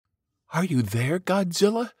Are you there,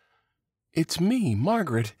 Godzilla? It's me,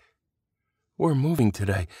 Margaret. We're moving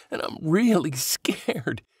today, and I'm really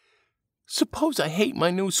scared. Suppose I hate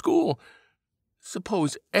my new school.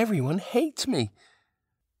 Suppose everyone hates me.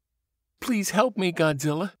 Please help me,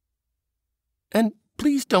 Godzilla. And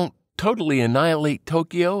please don't totally annihilate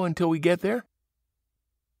Tokyo until we get there.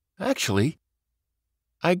 Actually,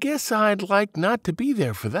 I guess I'd like not to be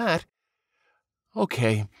there for that.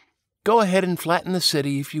 Okay, go ahead and flatten the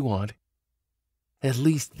city if you want. At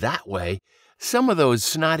least that way, some of those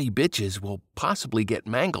snotty bitches will possibly get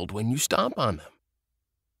mangled when you stomp on them.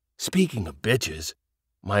 Speaking of bitches,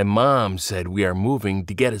 my mom said we are moving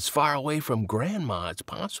to get as far away from Grandma as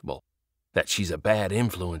possible, that she's a bad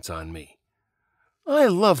influence on me. I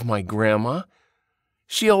love my grandma.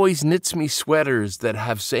 She always knits me sweaters that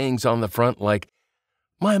have sayings on the front like,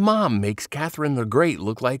 "My mom makes Catherine the Great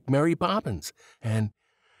look like Mary Poppins," and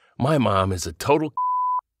 "My mom is a total."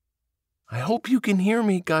 I hope you can hear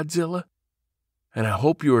me, Godzilla. And I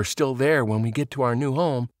hope you are still there when we get to our new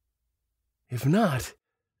home. If not,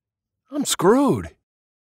 I'm screwed.